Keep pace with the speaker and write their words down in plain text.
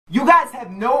You guys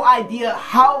have no idea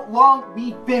how long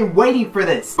we've been waiting for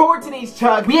this. For today's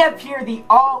chug, we have here the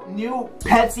all new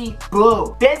Pepsi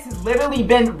Blue. This has literally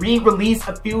been re-released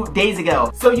a few days ago.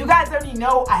 So you guys already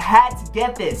know I had to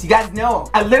get this. You guys know.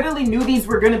 I literally knew these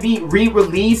were gonna be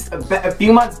re-released a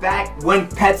few months back when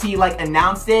Pepsi like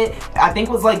announced it. I think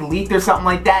it was like leaked or something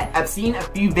like that. I've seen a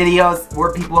few videos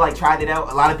where people like tried it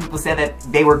out. A lot of people said that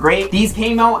they were great. These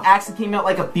actually came out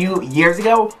like a few years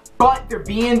ago, but they're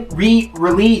being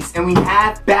re-released and we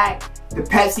have back the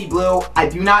Pepsi Blue. I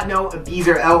do not know if these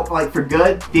are out like for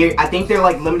good. I think they're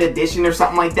like limited edition or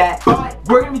something like that, but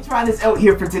we're gonna be trying this out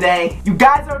here for today. You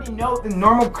guys already know the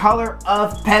normal color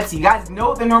of Pepsi. You guys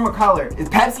know the normal color.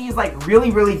 Pepsi is like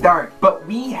really dark, but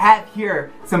we have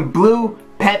here some blue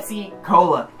Pepsi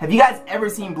Cola. Have you guys ever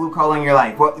seen blue cola in your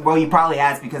life? Well, you probably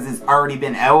have because it's already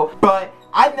been out, but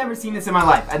I've never seen this in my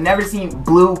life. I've never seen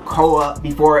blue cola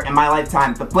before in my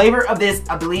lifetime. The flavor of this,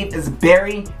 I believe, is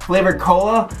berry flavored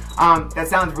cola. That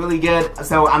sounds really good,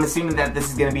 so I'm assuming that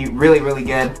this is gonna be really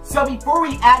good. So before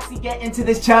we actually get into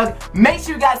this chug, make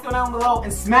sure you guys go down below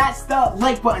and smash the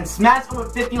like button. Smash over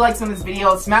 50 likes on this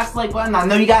video. Smash the like button. I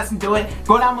know you guys can do it.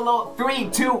 Go down below. 3,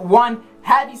 2, 1.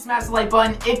 Have you smashed the like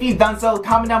button? If you've done so,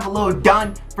 comment down below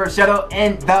done for a shout out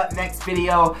in the next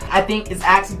video. I think it's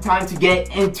actually time to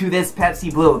get into this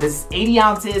Pepsi Blue. This is 80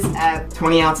 ounces at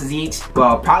 20 ounces each.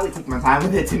 Well, probably take my time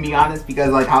with it, to be honest,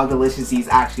 because like how delicious these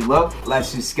actually look.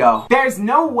 Let's just go. There's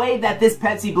no way that this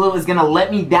Pepsi Blue is gonna let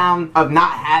me down of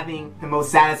not having the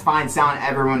most satisfying sound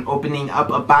ever when opening up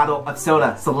a bottle of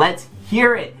soda. So let's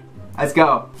hear it. Let's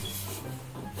go.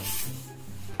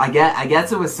 I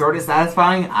guess it was sort of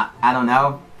satisfying. I don't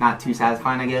know. Not too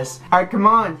satisfying, I guess. Alright, come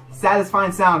on.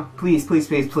 Satisfying sound. Please.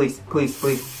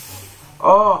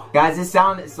 Oh, guys, this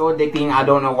sound is so addicting. I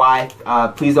don't know why.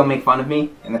 Please don't make fun of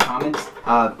me in the comments.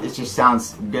 It just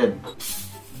sounds good.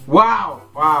 Wow.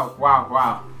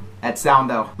 That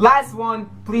sound, though. Last one.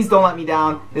 Please don't let me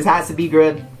down. This has to be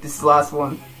good. This is the last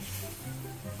one.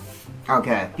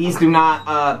 Okay, these do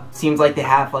not seems like they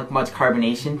have like much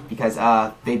carbonation because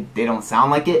they don't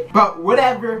sound like it. But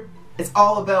whatever, it's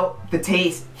all about the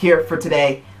taste here for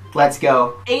today. Let's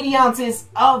go. 80 ounces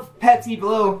of Pepsi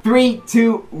Blue. 3,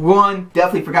 2, 1.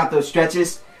 Definitely forgot those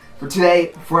stretches for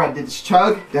today before I did this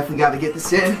chug. Definitely got to get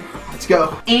this in. Let's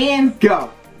go. And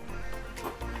go.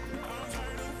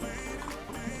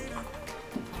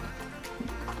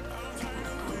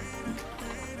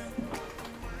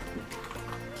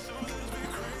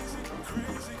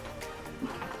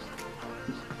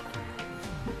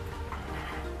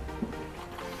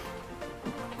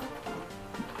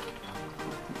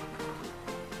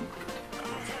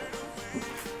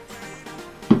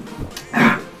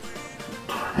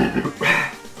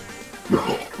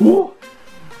 Ooh.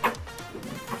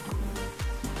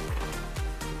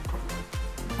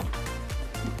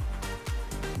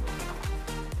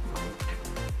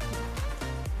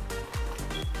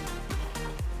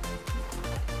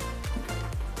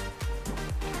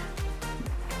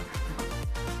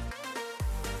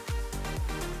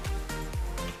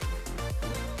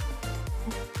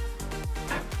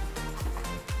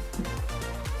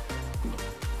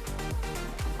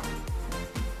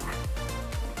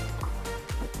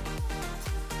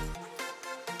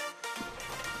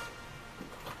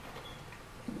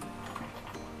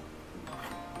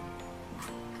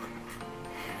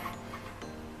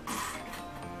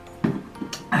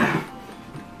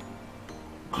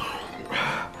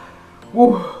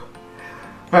 Woo.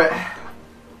 Alright.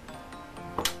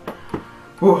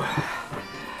 Woo.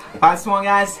 Last one,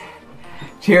 guys.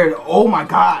 Cheers. Oh my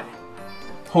god.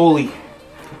 Holy.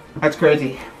 That's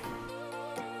crazy.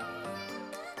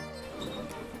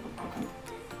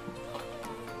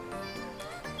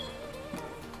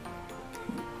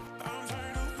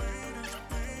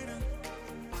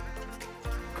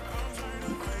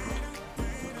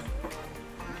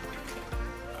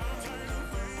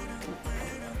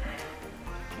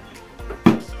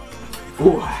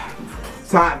 Ooh,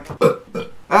 time.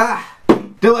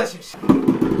 Delicious.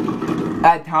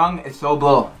 That tongue is so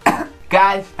blue.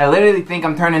 Guys, I literally think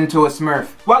I'm turning into a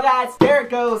Smurf. Well guys, there it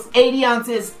goes. 80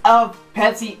 ounces of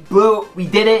Pepsi Blue. We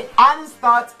did it. Honest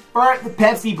thoughts for the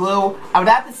Pepsi Blue. I would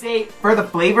have to say, for the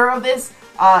flavor of this,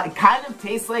 it kind of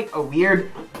tastes like a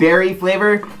weird berry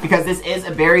flavor because this is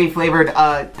a berry flavored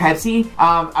Pepsi.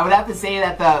 I would have to say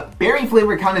that the berry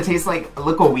flavor kind of tastes like a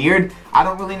little weird. I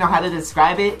don't really know how to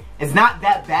describe it. It's not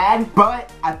that bad,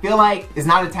 but I feel like it's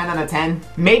not a 10 out of 10.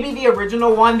 Maybe the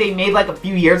original one they made like a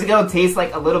few years ago tastes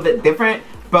like a little bit different,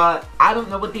 but I don't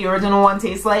know what the original one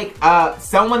tastes like.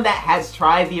 Someone that has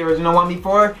tried the original one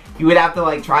before, you would have to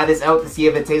like try this out to see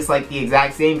if it tastes like the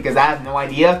exact same, because I have no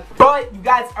idea. But you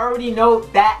guys already know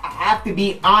that I have to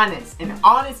be honest. And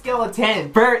on a scale of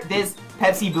 10 for this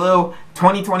Pepsi Blue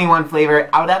 2021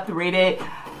 flavor, I would have to rate it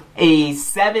a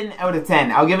 7 out of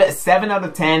 10. I'll give it a 7 out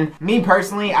of 10. Me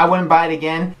personally, I wouldn't buy it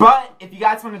again. But if you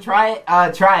guys want to try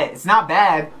it, try it. It's not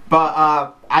bad,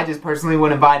 but I just personally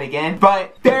wouldn't buy it again.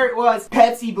 But there it was,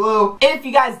 Pepsi Blue. If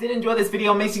you guys did enjoy this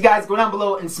video, make sure you guys go down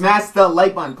below and smash the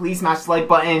like button. Please smash the like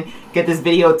button. Get this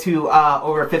video to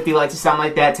over 50 likes or something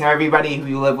like that. Tell everybody who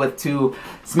you live with to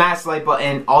smash the like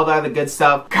button. All the other good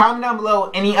stuff. Comment down below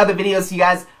any other videos you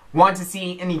guys want to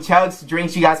see, any chugs,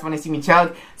 drinks you guys want to see me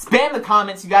chug. Spam the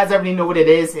comments. You guys already know what it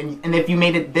is. And if you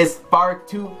made it this far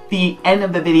to the end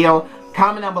of the video,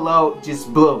 comment down below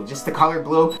just blue, just the color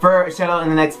blue, for a shout out in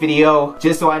the next video,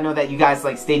 just so I know that you guys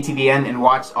like stayed to the end and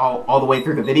watched all the way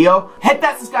through the video. Hit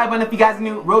that subscribe button if you guys are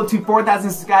new. Road to 4,000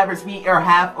 subscribers. We are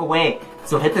half away.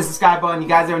 So hit the subscribe button. You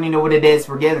guys already know what it is.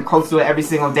 We're getting close to it every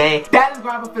single day. That is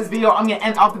wrap up this video. I'm gonna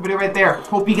end off the video right there.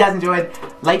 Hope you guys enjoyed.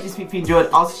 Like this video if you enjoyed.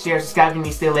 Also share, subscribe if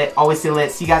you stay lit. Always stay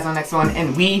lit. See you guys on the next one,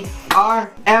 and we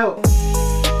are out.